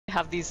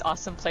have these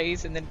awesome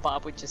plays, and then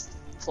Bob would just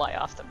fly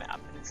off the map.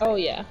 And it's Oh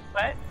like, yeah.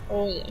 What?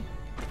 Oh yeah.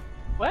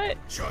 What?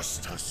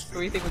 Justice. What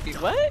do you think would be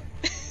what?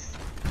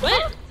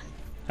 What?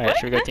 Alright,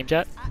 should we go team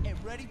chat? I am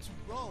ready to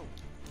roll.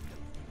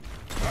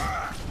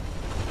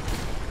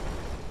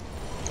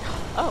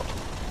 Oh.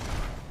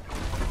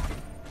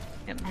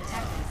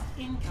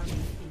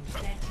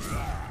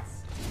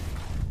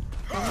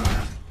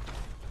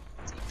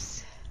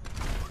 Jeeps.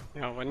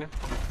 Yeah, wouldn't it?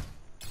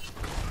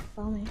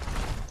 Follow me.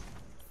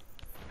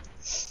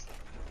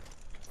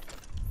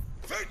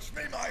 Fetch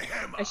me my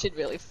hammer. I should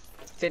really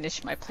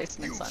finish my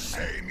placements You on my...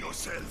 shame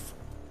yourself.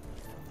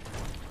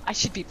 I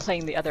should be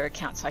playing the other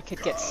account so I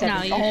could get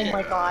 7. you Oh should.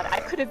 my god, I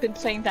could have been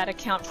playing that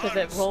account for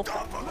the role.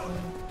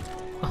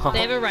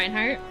 They have a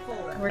Reinhardt.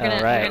 We're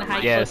gonna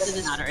hide yes. close to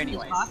this, Matter this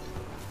anyways. box.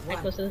 Hide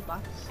close to this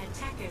box.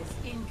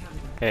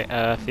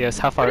 Okay, Theos,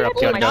 how far up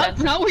do you want to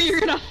go? Not where you're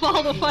gonna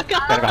fall the fuck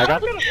up. Gonna go high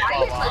ground? I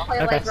usually play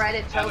Okay. like right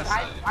at choke.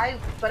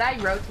 But I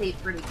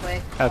rotate pretty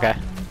quick. Okay.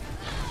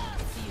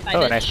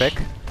 Oh, nice pick.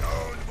 Don't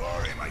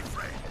worry, my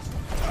friends.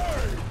 I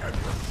am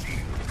your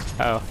shield.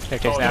 Oh, they're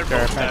chasing they're after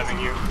our both friends.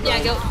 stabbing you.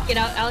 Yeah, go get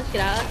out, Alex.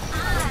 Get out.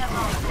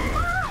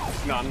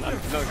 No,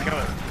 kill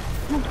it.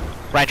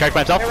 Ryan charged by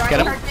himself. Right Get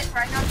him. target,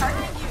 right now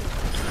target.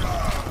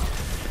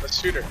 Let's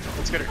shoot her.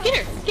 Let's get her.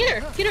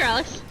 Get her,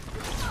 Alex.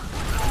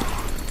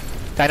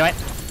 Dynamite.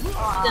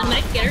 Then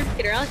Mike, get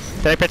her, Alex.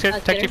 Did I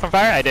protect you from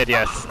fire? I did,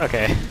 yes.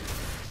 Okay.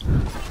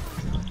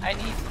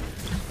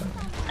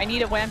 I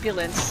need a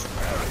ambulance.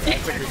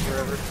 Where's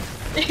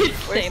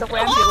the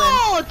ambulance?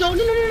 Oh, don't,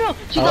 no.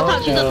 She's up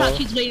top, she's up no. top,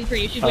 she's waiting for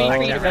you, she's waiting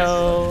for you to res.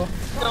 no.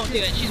 Don't do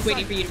it, she's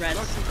waiting for you to res.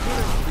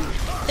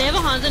 They have a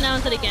Hanzo now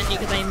instead of Genji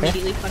because I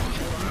immediately fucking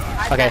killed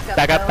him. Okay,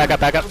 back up.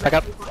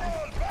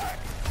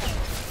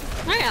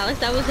 Alright, Alex,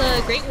 that was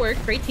great work,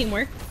 great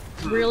teamwork.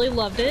 Really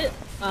loved it.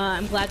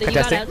 I'm glad that you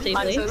got out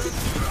safely.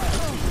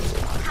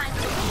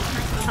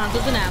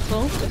 Hanzo's an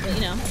asshole, just so you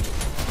know.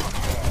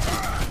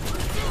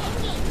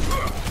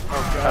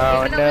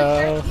 Oh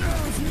no.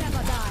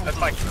 That's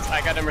fine.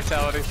 I got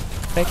immortality.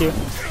 Thank you.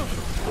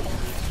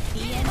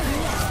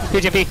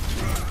 PGP.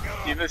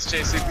 Eva's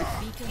chasing me.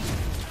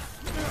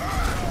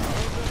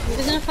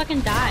 He's gonna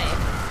fucking die.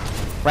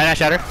 Rhino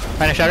shatter.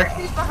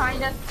 He's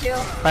behind us too.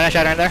 Rhino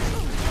shatter in there.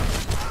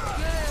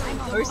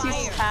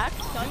 Mercy's hacked.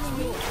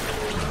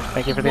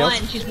 Thank you for the One,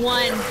 heals. she's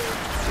one.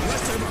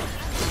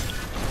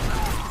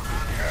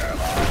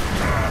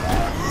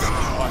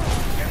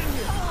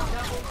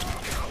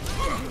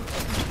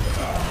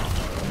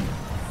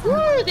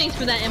 Woo, thanks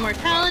for that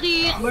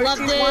immortality.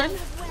 Loved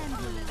it.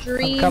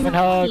 Dream coming,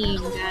 Hog.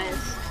 team,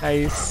 guys.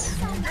 Nice.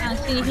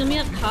 Can you heal me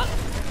up top?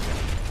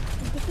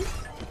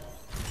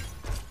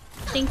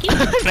 Thank you.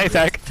 Nice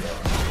hack.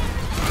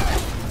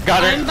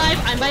 Got her. I'm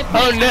by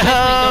Oh point. no!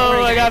 Don't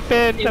worry, I got guys.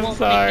 pinned. They I'm won't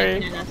sorry.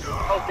 make it.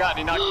 Oh god,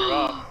 he knocked you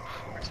off.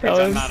 Which That means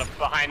I'm was- not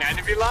behind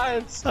enemy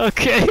lines.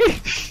 Okay.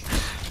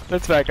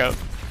 Let's back up.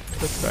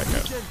 They're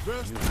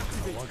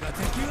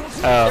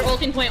Oh,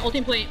 ulting point.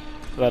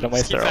 let him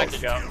waste Keep their ult.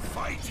 backing up.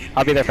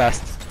 I'll be there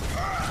fast.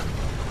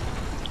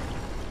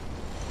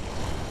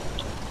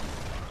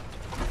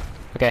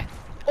 Okay.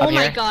 Oh I'm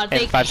my here god, in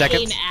they 5 came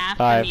seconds. after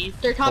 5, me.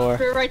 They're top, 4.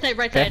 they're right side.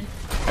 Okay.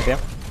 Okay.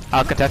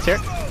 I'll contest here.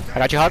 I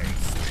got you, Hog.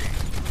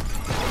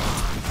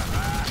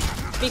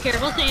 Be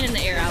careful staying in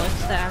the air, Alex.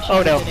 The Ashe Oh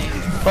is no. good aim.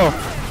 Oh.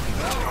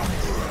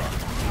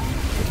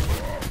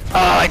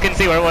 Oh, I couldn't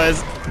see where it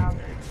was.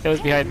 It was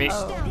behind me.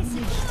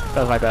 That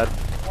was my bad.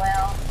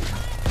 Well,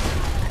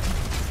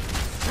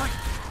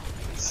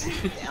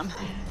 Damn.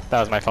 That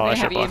was my fault. I They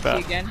should have have blocked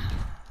EMP that. again.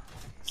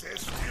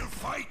 There's still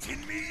fight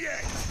in me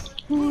yet.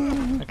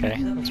 Okay,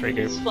 let's regroup.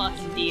 This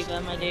fucking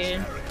diva, my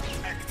dude.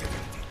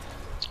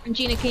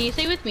 Gina, can you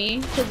stay with me?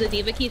 Because the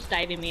diva keeps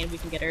diving me and we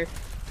can get her.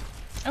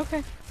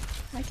 Okay,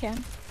 I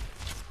can.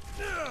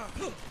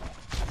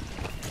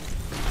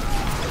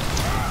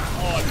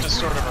 Oh, I'm just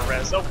sort of a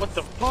res. Oh, what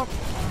the fuck?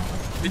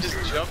 They just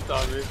jumped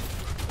on me.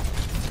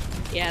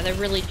 Yeah, they're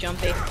really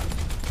jumpy.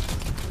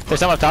 There's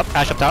some up top.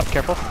 Ash up top.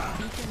 Careful.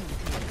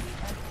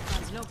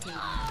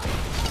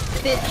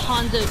 This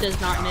Hanzo does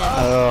not miss.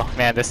 Oh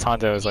man, this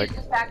Hondo is like.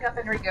 just back up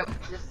and regroup.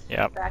 Just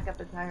Yep. back up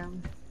entirely.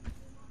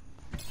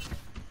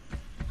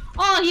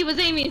 Oh, he was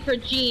aiming for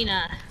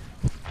Gina.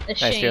 A Nice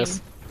shame.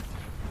 kills.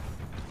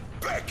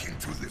 Back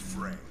into the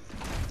fray.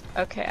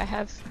 Okay, I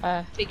have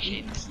Big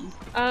shame.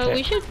 Okay.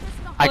 We should.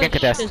 I can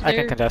push, contest, 'cause I can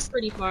they're contest.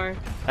 Pretty far.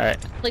 All right.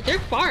 Like they're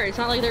far. It's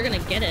not like they're gonna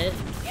get it.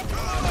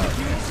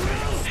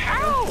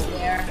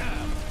 There.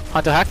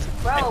 Hondo hacked.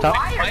 Bro, Up top.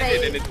 why are I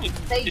did, and they? it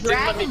They didn't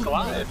let me dragging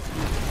glide.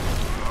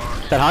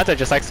 That Hondo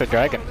just likes the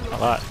dragon a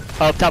lot.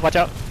 Oh, up top. Watch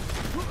out.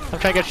 I'm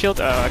trying to get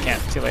shield. Oh, I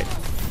can't. Too late.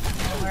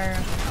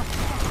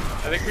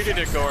 I think we need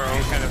to go our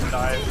own kind of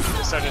dive.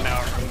 Just start an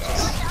hour and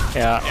just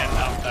Yeah.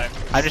 out dive.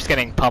 I'm just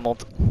getting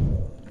pummeled.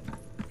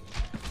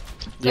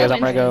 You guys, I'm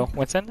gonna go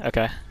Winston.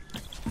 Okay.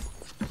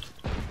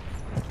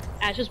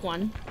 Ash is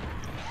one.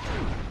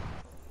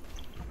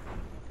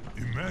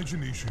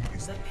 Imagination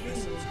is the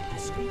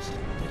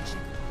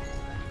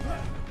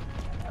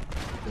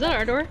Is that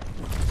our door?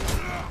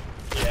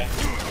 Yeah.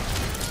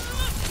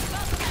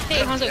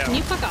 Hanzo, Yeah. can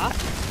you fuck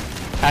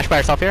off? Ash by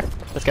herself here.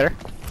 Let's get her.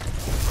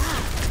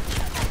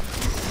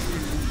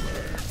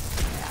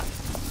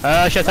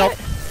 She has help.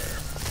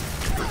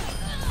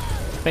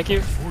 Thank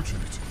you.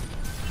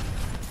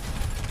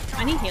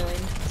 I need healing.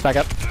 Let's back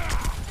up.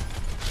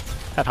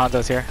 That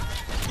Hanzo's here.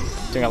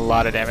 Doing a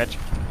lot of damage.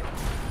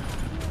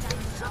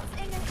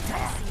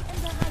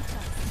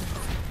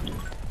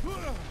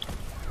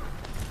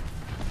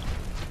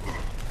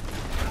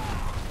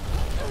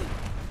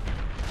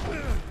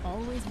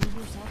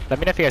 Let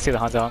me know if you guys see the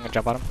Hanzo. I'm gonna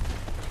jump on him.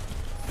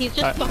 He's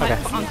just behind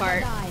okay. on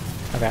cart.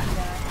 Okay.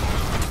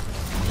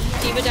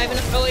 Diva diving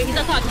up. Oh wait, he's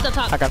up top, he's up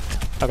top. I got.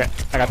 Okay.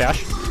 I got the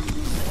Ash.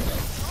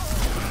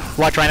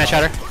 Watch Rhino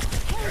shatter.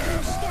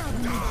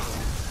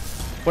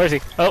 Where is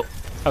he? Oh.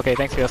 Okay.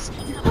 Thanks, Fios.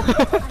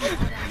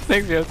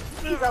 Thanks, Fios.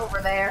 He's over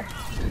there.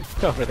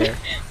 Over there.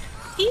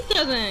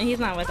 He's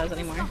not with us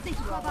anymore. Oh,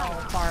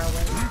 far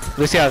away.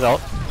 Lucio has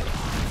ult.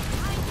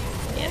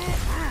 Yeah.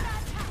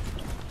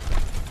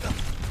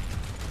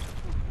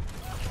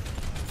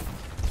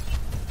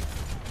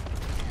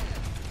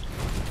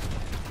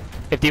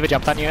 If Diva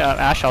jumps on you,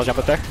 Ash, I'll jump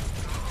up there.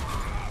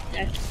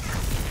 Okay.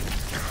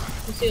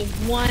 Let's do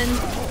one.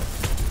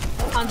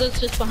 Hanzo's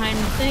just behind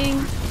the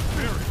thing.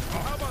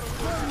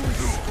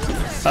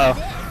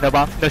 Oh, no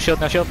bomb, no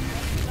shield, no shield.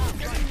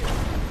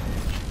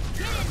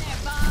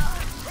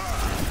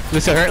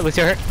 Lucio hurt,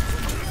 Lucio hurt.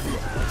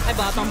 I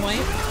bopped on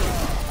point.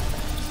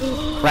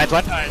 Ryan's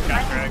one. Alright,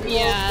 got Greg.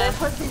 Yeah. They're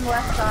pushing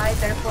left side,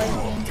 they're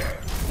flanking.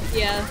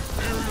 Yeah.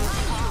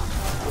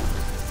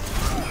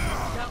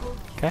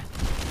 Okay.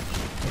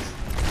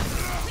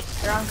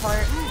 They're on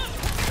cart.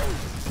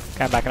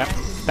 Okay, I'm backing up.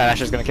 That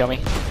Ash is gonna kill me.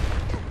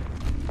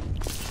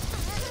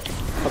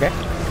 Okay.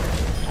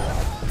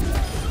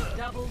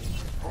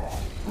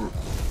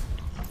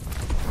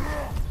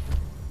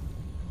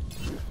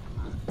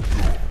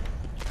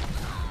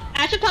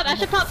 Ash up top,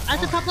 Ash up top,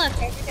 Ash up top left.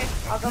 Okay,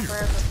 I'll go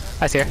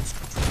for I see her.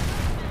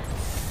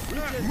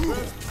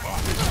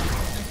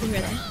 You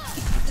ready?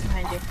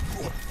 Behind you.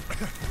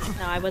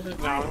 No, I wasn't.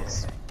 No,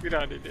 we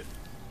don't need it.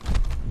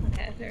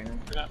 Okay, fair enough.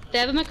 We're not. They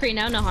have a McCree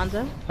now, no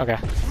Hanzo. Okay.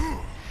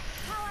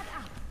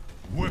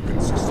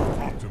 Weapon system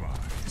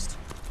optimized.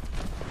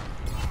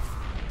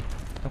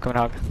 I'm coming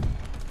hog.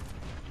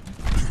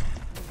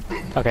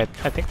 Okay,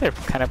 I think they're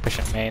kind of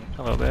pushing main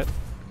a little bit.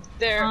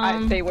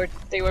 They were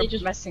they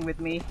just- messing with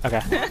me.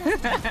 Okay.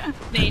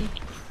 Main.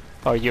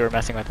 Oh, you were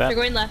messing with They're them?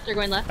 going left, they're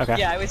going left. Okay.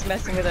 Yeah, I was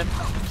messing with them.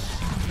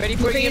 Ready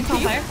for Bring you, in top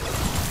fire.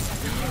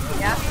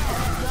 Yeah.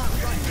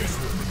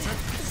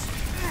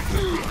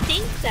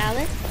 Thanks,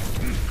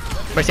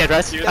 Alice. Mercy had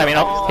res. I mean,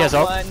 oh, he has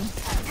ult.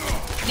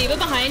 Diva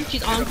behind,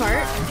 she's on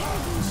cart.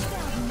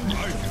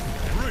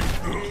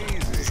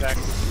 Zach.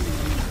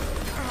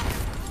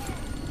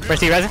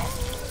 Mercy resin.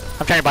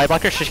 I'm trying to body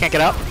block her, she can't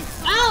get out.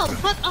 Ow!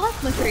 Fuck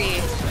off, McCree.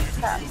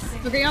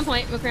 McCree on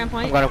point, McCree on I'm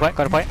point. going to point,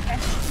 going to point.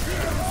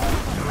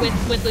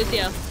 With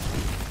Lucio.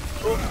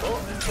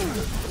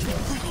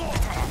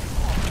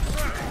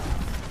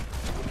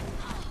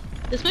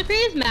 This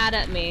McCree is mad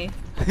at me.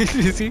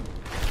 Is he?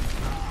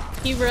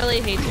 He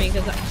really hates me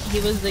because he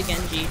was the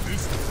Genji.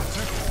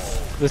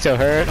 Lucio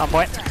hurt, on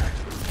point.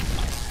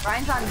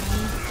 Ryan's on me.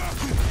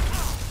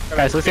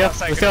 Guys, Lucio,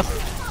 outside, Lucio. Diva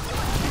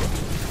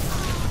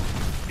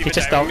He's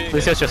just diving don't. me.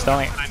 Lucio's just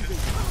stalling.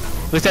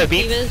 Lucio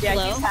beat. Diva's Yeah,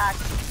 low. he's hacked.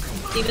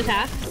 Diva's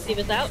hacked.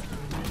 Diva's out.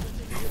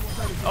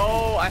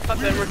 Oh, I thought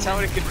that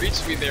mortality could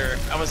reach me there.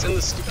 I was in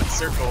the stupid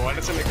circle. Why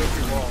doesn't it go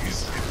through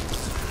walls?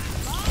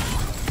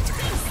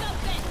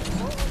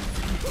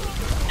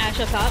 Ash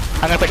up top.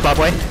 I'm gonna push Bob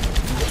away.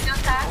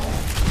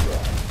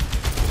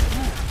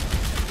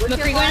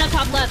 McCree going up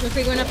top left.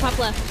 McCree going up top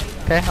left.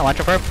 Okay, I want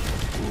your probe.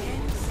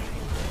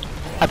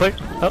 I put.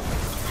 Oh.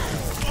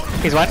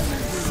 He's one.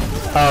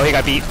 Oh, he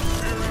got beat.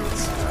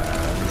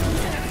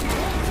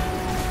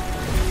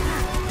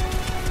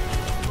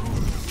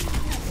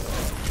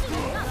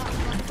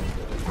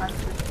 I'm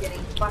just getting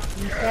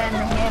fucking Fan the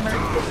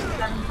Hammer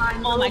 57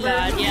 times Oh my over.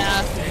 god,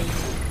 yeah.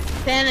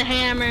 Fan the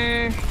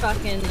hammer.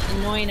 Fucking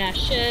annoying ass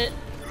shit.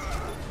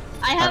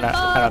 I have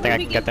I don't think I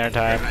can get there in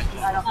time.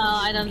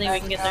 Oh, I don't think we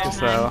can get there in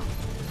So, time.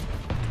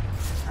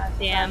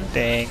 Damn.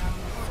 dang.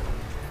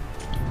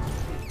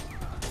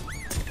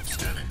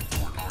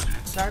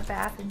 Start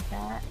back in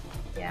chat.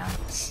 Yeah.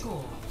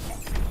 Score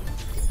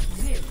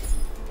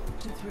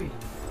 0-3.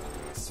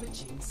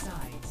 Switching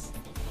sides.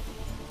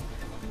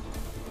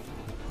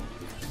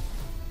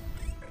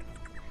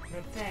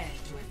 Prepare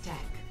to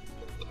attack.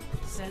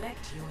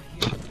 Select your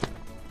hero.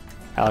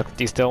 Alex,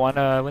 do you still want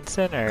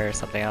Winston or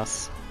something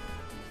else?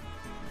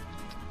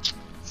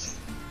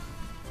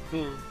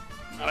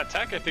 On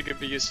attack, I think it'd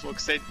be useful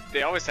because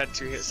they always had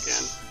 2-hit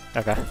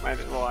scan. Okay.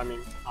 Well, I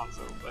mean,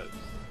 Hanzo, but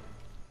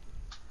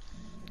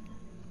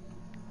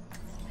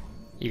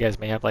You guys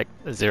may have like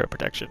 0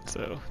 protection,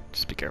 so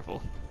just be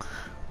careful.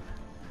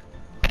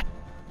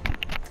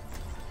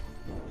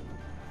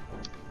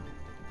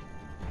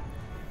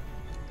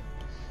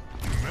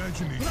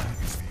 Imagination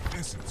is the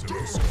essence of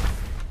this art.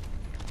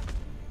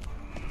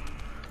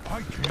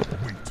 I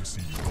can't wait to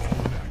see you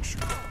all in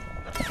action.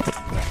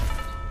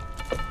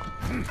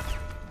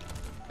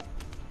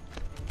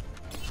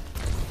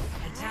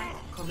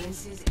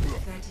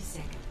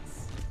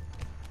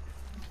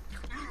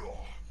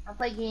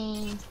 play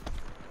games.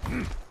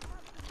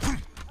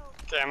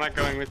 Okay, I'm not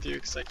going with you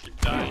because I keep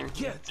dying.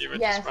 Diva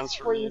Yes, just runs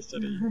for me please.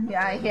 instead of you.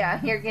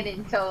 Yeah, you're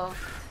getting killed.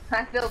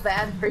 I feel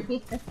bad for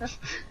you.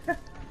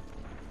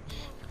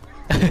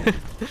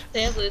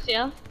 They have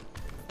Lucio.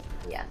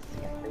 Yes,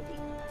 I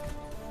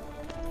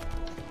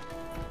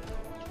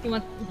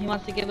do. He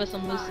wants to give us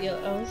some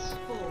Lucios.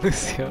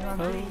 Lucio.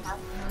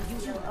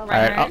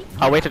 Alright,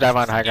 I'll wait to dive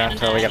on high ground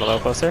until we get a little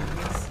closer.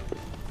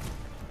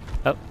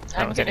 Oh,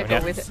 I I'm don't see gonna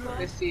anyone go yet.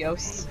 with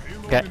Theos.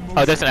 Okay.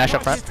 Oh, there's an Ashe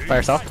up front by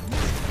herself.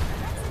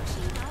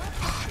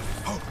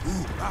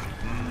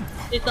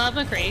 They still have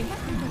McCree.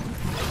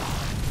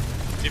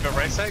 Diva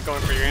right side,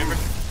 going for your amber.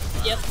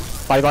 Yep.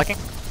 Body blocking.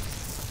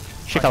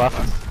 She fell off.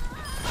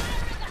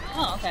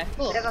 Oh, okay.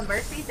 Cool. They have a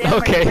mercy.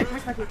 Okay.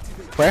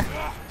 Where?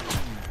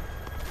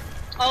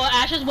 Oh,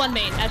 Ashe is one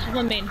main. Ashe is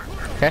one main.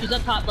 Okay. She's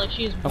up top, like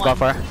she's I'm one. going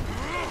for her.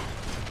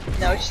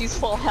 No, she's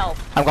full health.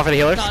 I'm going for the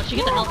healers. God, she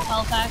gets a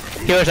health back.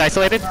 Healers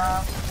isolated.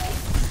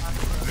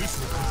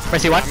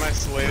 Mercy one. I'm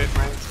isolated.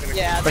 Mine's gonna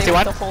Yeah, Mercy they,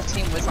 one? the whole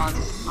team was on.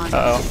 Uh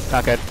oh,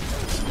 not good.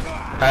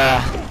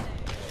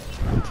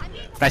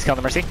 Nice kill on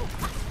the Mercy.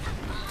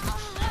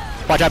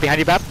 Watch out behind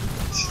you, Bab.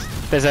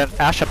 There's an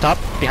Ashe up top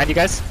behind you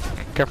guys.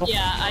 Careful.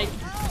 Yeah,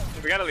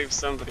 We gotta leave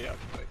somebody up.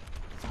 Like,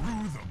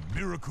 Through the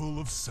miracle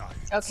of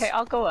science. Okay,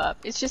 I'll go up.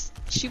 It's just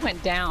she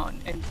went down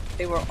and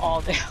they were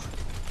all down.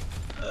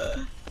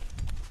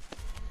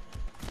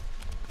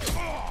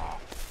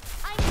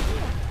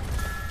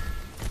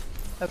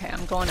 Okay,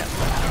 I'm going up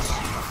for Ashe.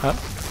 Huh?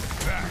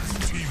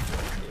 That's teamwork.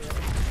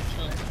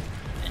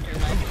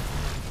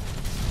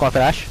 Going for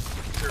Ashe.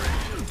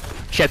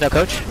 She had no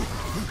coach.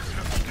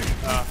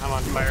 I'm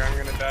on fire. I'm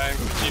gonna die.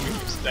 Diva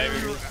keeps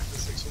diving me back to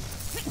section.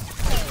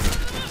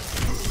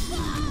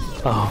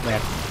 Oh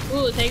man.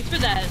 Ooh, thanks for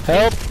that.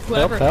 Help!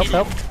 Whoever Help! hit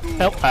Help! it.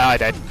 Help! Help! I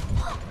died.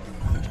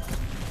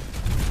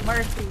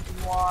 Mercy's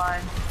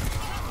one.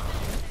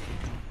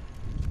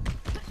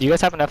 Do you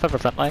guys have enough of a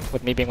front line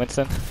with me being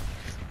Winston?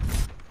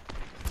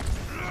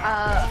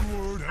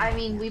 I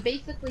mean, we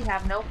basically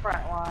have no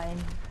front line,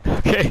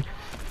 Okay.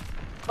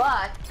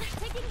 but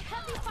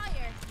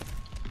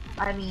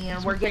I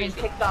mean, we're getting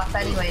picked off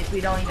anyways. We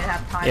don't even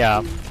have time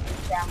Yeah. to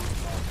establish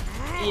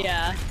them.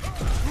 Yeah.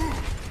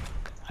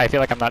 I feel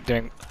like I'm not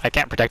doing. I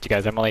can't protect you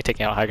guys. I'm only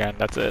taking out high ground.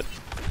 That's it.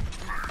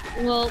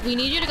 Well, we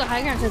need you to go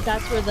high ground because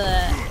that's where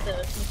the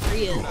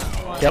McCree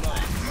is. Yep.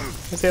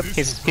 Yep.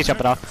 He's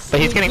jumping off, but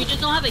he's getting. We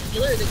just don't have a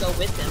healer to go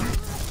with him.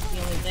 That's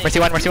the only thing. Mercy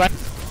one. Mercy one.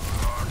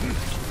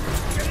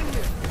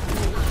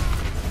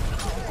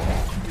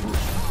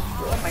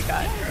 Oh my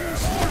god.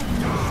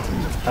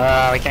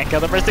 We can't kill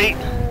the Mercy.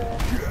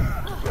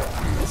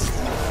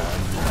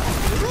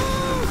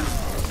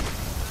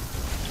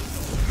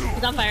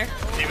 He's on fire.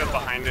 Diva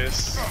behind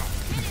us.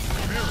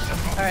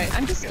 Alright,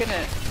 I'm just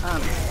gonna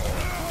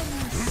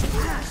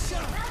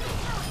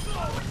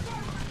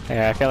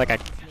Yeah, I feel like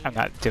I'm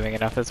not doing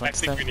enough as I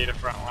Winston. think we need a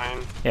front line.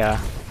 Yeah.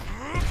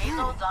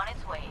 Hazel's on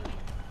its way.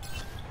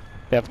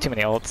 They have too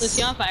many ults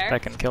Lucio on fire.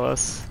 that can kill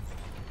us.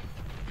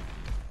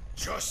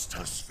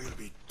 Justice will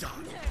be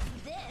done.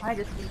 I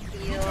just need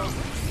heals.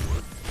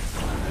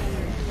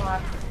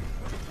 I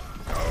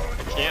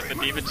can't. The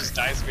Diva just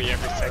dies me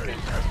every second.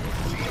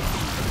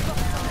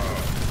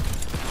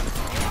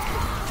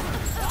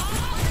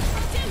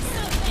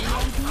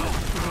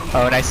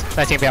 Oh, nice.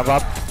 Nice team down,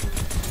 Bob.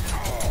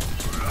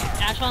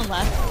 Ashe on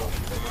left.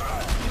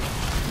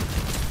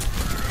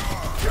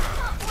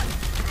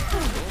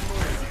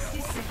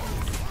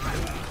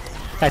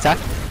 Nice hack.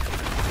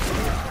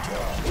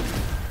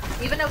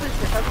 Even though it's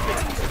supposed to.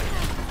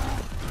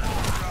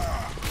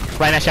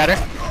 Right at Shatter.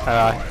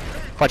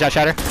 Watch out,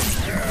 Shatter.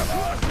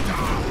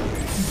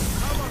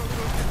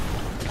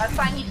 That's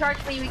fine. He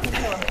charged me. We can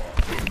kill him.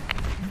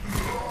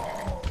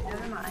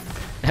 Never mind.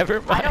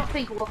 Never mind. I don't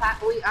think we'll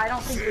have. I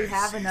don't think we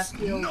have enough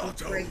heals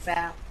to break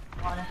back.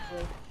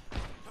 Honestly.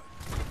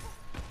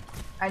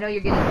 I know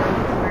you're getting close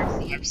to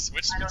Mercy. I've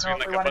switched I don't know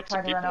between if like we a wanna bunch of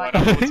try to people. run I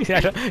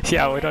away. don't know what's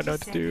yeah, we don't know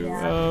what to do.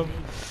 Yeah.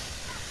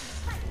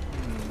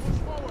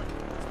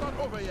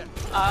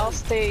 I'll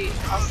stay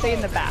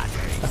in the back.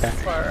 Okay.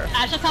 For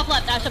Ashe up top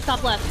left. Ashe up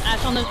top left.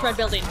 Ashe on this red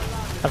building.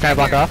 I'm trying to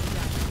block off.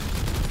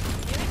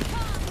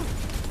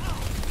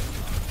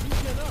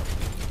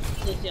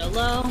 Lucio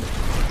low.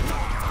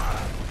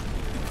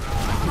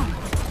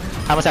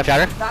 I almost have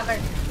Shatter. Not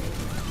Mercy.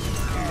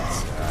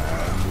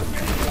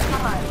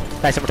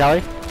 Nice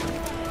immortality.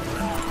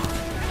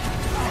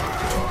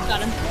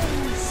 Got him.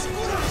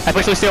 I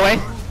push Lucy away.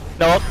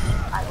 No ult.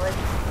 I would.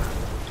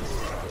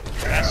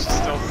 Ash is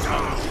still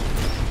coming.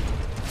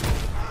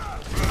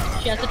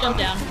 She has to jump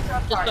down.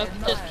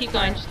 Just keep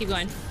going. Just keep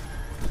going.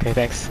 Okay,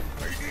 thanks.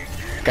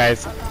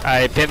 Guys,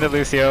 I pinned the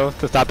Lucio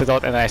to stop his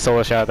ult and then I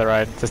solo shot the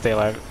ride to stay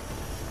alive.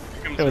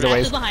 It was a Ashe is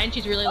waste. behind.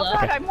 She's really oh low.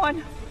 god, I'm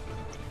one.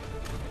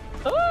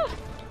 Ah!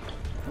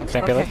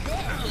 Can't kill it.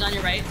 She's on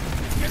your right.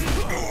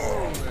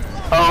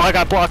 Oh, I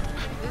got blocked.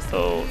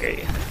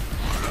 Okay.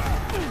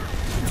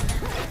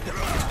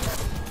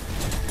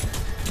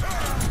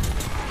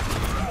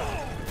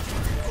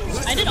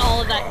 I did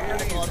all of that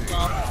critical as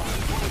well.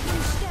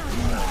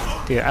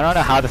 Dude, I don't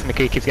know how this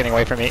McCree keeps getting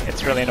away from me.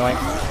 It's really annoying.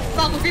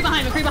 Oh, McCree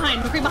behind, McCree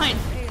behind, McCree behind.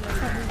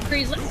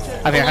 McCree's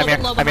I'm here, a I'm little here,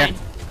 bit low I'm here. behind.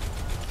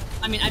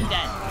 I mean, I'm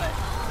dead, but...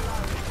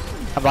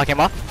 I'm blocking him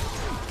off.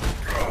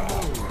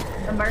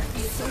 The Mercy.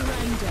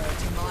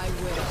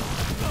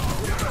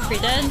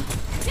 McCree dead.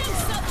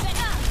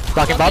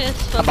 Blocking Bob.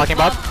 Focus, I'm blocking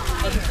Bob. Bob.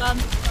 Focus, Bob.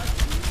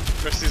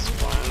 Mercy's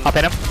one. I'll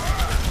pin him.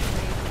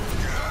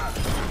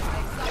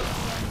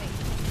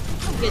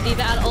 Get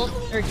D.Va out ult,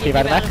 or get D.Va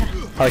out of out that?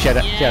 Oh, she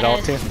had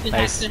ult too. Good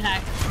Nice. hack, good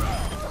hack.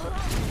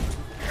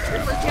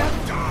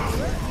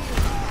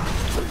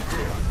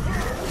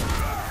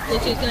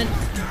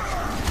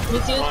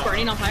 Lucio's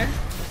burning on fire.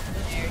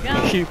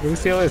 There you go.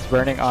 Lucio is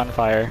burning on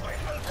fire.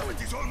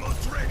 It is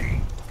almost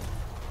ready.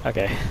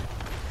 Okay.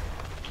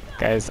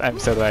 Guys, I'm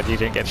so glad you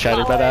didn't get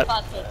shattered by that.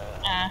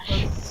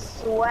 Ash.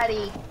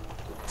 Sweaty.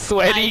 I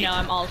Sweaty! know,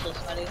 I'm also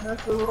sweaty.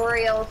 That's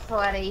real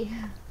sweaty.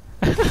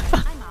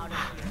 Alright,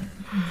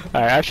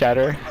 I have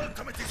shatter.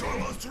 Ultimate is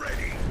almost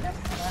ready.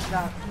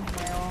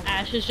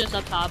 Ash is just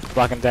up top.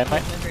 Blocking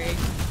dynamite. Agreed.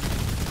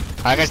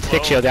 I'm gonna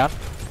tick shield down.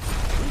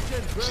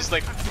 She's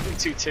like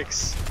 2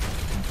 ticks.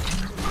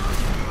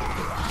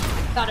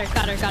 Got her,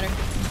 got her, got her.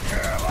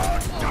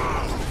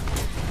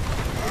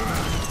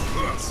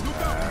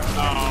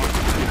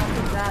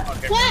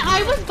 What?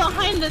 I was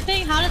behind the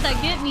thing. How did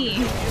that get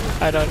me?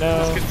 I don't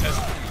know. Good test.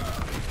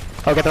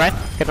 Oh, get the Ryan.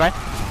 Get the Ryan.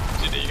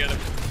 You got him.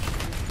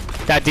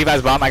 That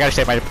D.Va's bomb. I gotta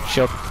save my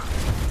shield.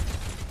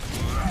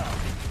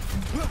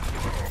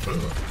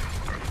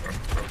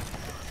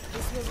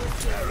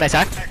 Nice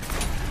hack.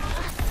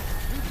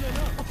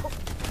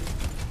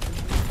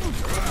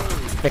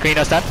 McCree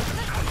no stun.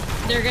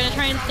 They're gonna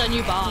try and stun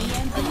you, bomb.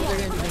 That's what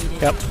they're gonna do.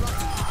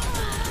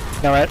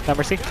 Yep. No red, no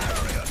mercy.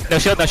 No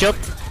shield, no shield.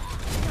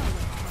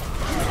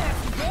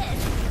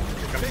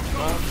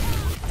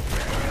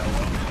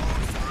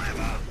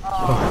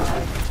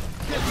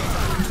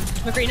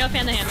 McCree, no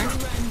fan the hammer.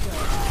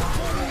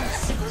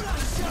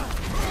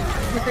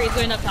 McCree's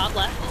going up top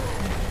left.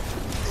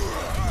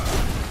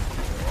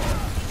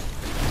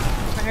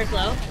 My heart's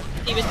low.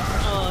 Even.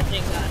 Oh,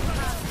 thank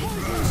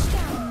God.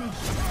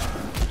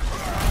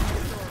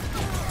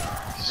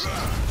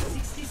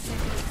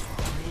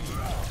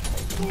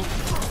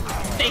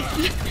 Thanks,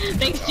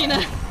 thanks,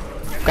 Gina.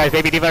 Guys,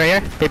 baby D.Va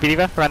right here. Baby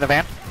D.Va, around the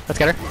van. Let's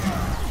get her.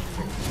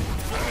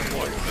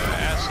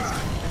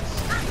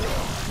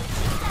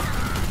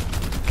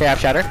 Okay, I have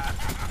shatter.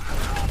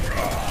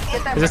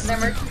 Get that Is this-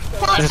 Mercy.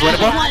 Is this Ash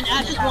winnable? is one.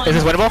 Ash is one. Is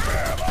this winnable?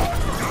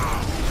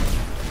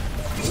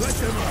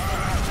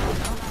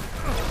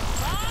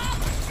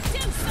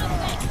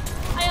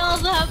 I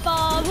also have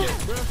Bob.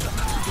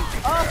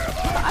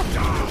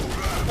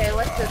 Okay,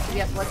 let's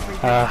just let's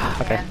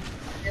redo Okay.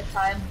 This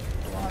time.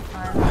 We'll have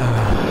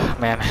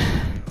time. Man.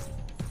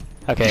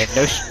 Okay,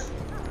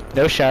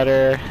 no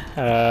shatter.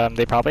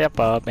 They probably have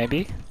Bob,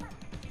 maybe.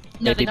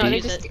 No, Maybe they don't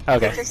beat. use it.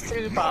 Okay. Just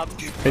through Bob.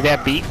 Did they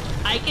have beat?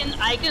 I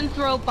can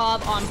throw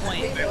Bob on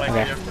point. They like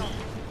Okay. you.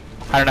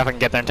 I don't know if I can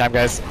get there in time,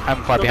 guys.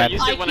 I'm far No, they behind.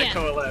 used I it when it can't.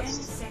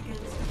 coalesced.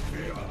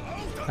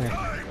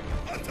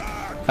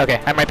 Okay,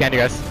 I'm right behind you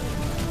guys.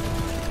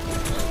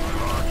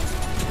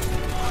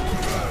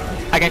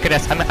 I can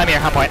contest. I'm here.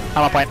 I'm point.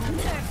 I'm on point.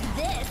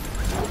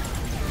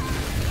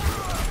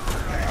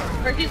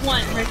 Mercy's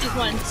one. Mercy's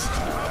one.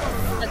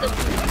 That's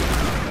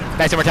it.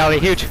 Nice immortality.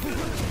 Huge.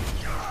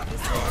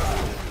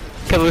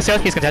 Kill Lucio.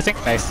 He's contesting.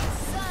 Nice.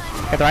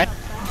 Get the Ryan.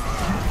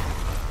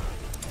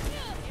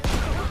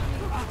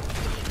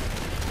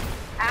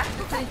 Ash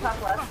is pretty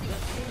top left.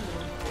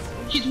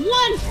 She's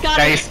one. Got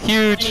Nice. her.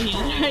 Huge.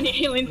 I need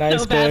healing Nice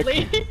so pick.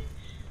 badly.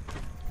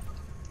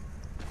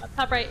 Up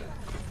top right.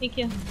 Thank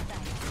you.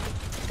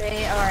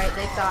 Alright,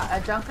 they've got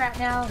a Junkrat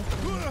now.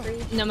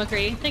 No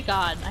McCree. Thank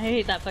God. I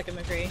hate that fucking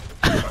McCree.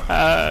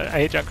 I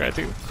hate Junkrat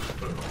too.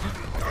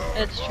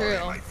 It's true.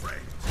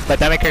 But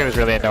that McCree was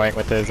really annoying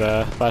with his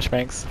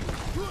flashbangs.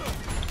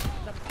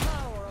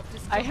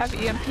 I have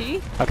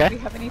EMP. Okay. Do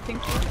we have anything?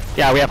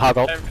 Yeah, we have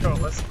Hoggle. I have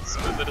coalesced,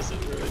 but that doesn't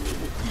really need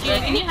it. Gina,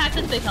 can you hack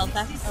this big health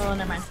pack? Oh,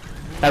 never mind.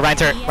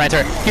 Ryan's hurt. Ryan's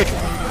hurt. Huge.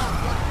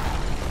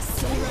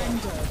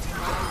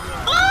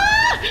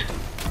 Ah!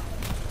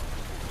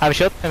 I have a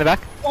shield in the back.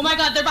 Oh my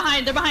God, they're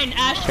behind. They're behind.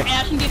 Ash, Okay.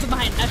 Ash and D.Va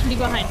behind. Ash and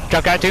D.Va behind.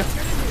 Junkrat too.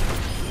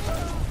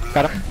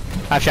 Got him.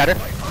 I have shatter.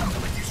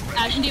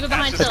 Ash and D.Va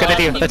behind. Let's still. get the Ash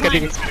D.Va. and Let's get the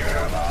behind.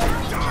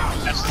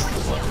 D.Va. That's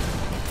just slow.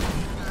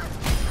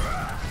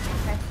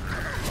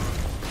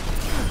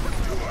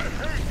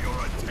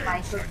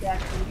 Nice,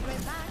 exactly.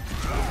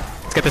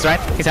 Let's get this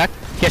Ryan. He's hacked.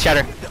 He has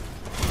shatter.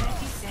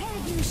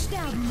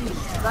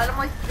 Let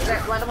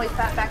him wait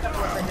back up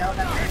with the no.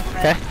 That's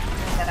Okay.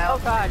 Get Oh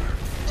out. God.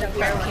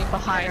 Junkrat came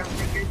behind.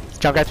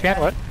 Junkrat's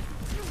behind. What?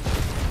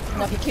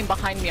 No, he came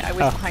behind me. I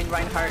was Oh. behind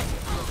Reinhardt.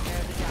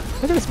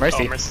 Look at this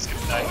Mercy. Oh, Mercy's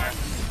gonna die here.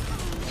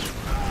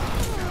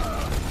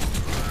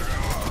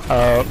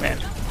 Oh man.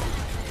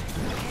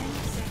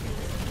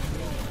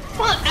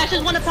 Well, Ash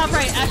is one up top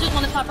right. Ash is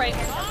one up top right.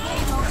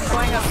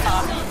 Going up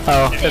top.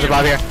 Oh, there's a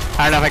Bob here.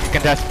 I don't know if I can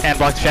contest and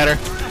block the shatter.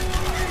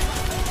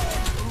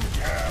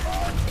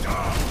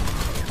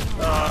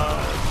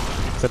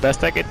 It's the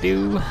best I could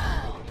do.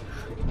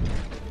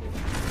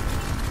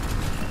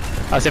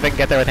 I'll see if I can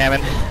get there with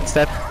Hammond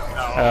instead.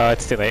 Oh,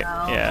 it's too late.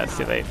 Yeah, it's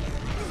too late.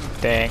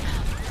 Dang.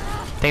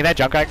 Dang, that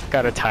Junkrat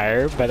got a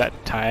tire by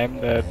that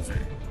time the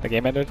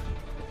game ended.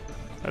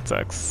 That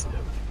sucks.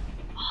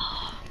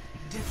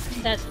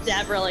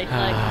 That really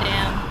sucks,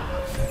 damn.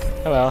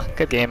 Oh well,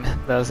 good game.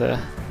 That was a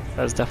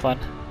tough one.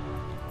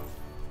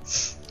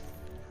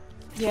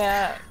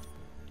 Yeah.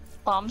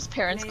 Bomb's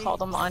parents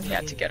called him on. He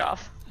had to get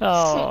off.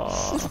 Oh,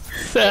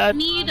 sad.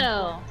 It's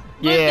Nito.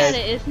 Yeah, Look at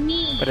it, it's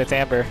me. but it's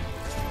Amber.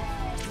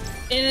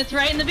 And it's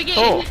right in the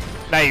beginning. Oh,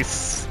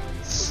 nice.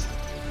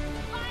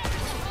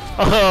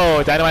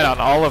 Oh, dynamite on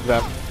all of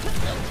them.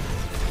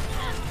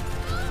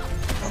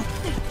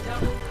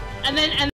 And then